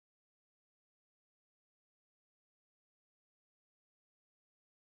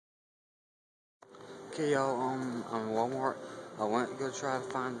Okay, y'all, I'm in Walmart. I went to go try to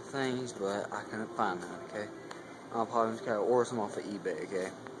find the things, but I couldn't find them, okay? I'm probably just gonna order some off of eBay,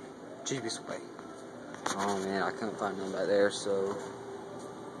 okay? Cheapest way. Oh man, I couldn't find them back there, so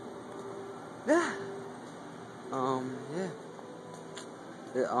yeah. Yeah.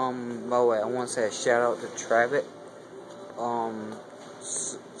 By the way, I want to say a shout out to Travitt.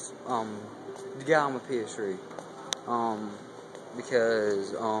 The guy on my PS3.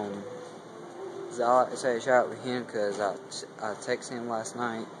 Because I like to say a shout out to him because I texted him last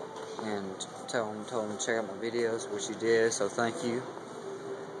night and told him to check out my videos, which he did, so thank you.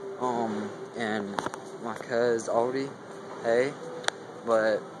 And my cuz Aldi, hey,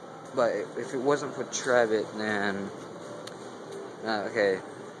 but if it wasn't for Travitt, then okay,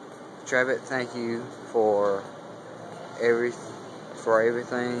 Travitt, thank you for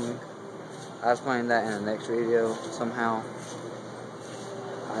everything. I'll explain that in the next video somehow.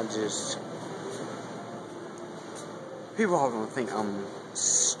 People are gonna think I'm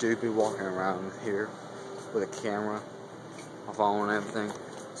stupid walking around here with a camera, my phone and everything.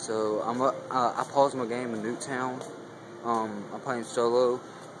 So I paused my game in Newtown. I'm playing solo.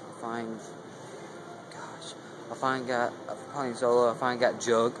 I'm playing solo. I finally got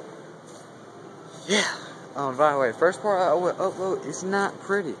Jug. Yeah. By the way, first part I would upload is not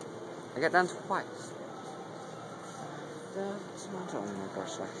pretty. I got done twice. Oh my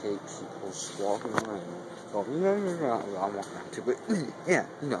gosh, I hate people walking around. I'm walking around too, but yeah,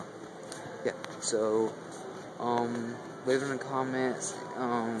 you know. Yeah, so, leave in the comments,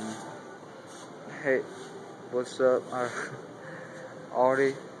 hey, what's up,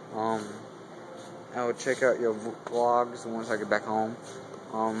 Aldi, I will check out your vlogs once I get back home,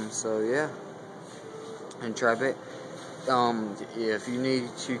 so yeah, and Travitt. If you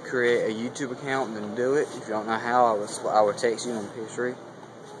need to create a YouTube account, then do it. If you don't know how, I would text you on PS3.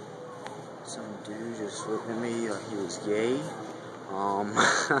 Some dude just looked at me like he was gay.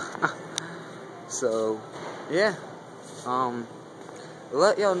 So yeah.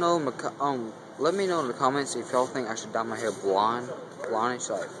 Let y'all know let me know in the comments if y'all think I should dye my hair blondish,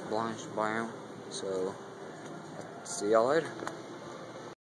 like blondish brown. So see y'all later.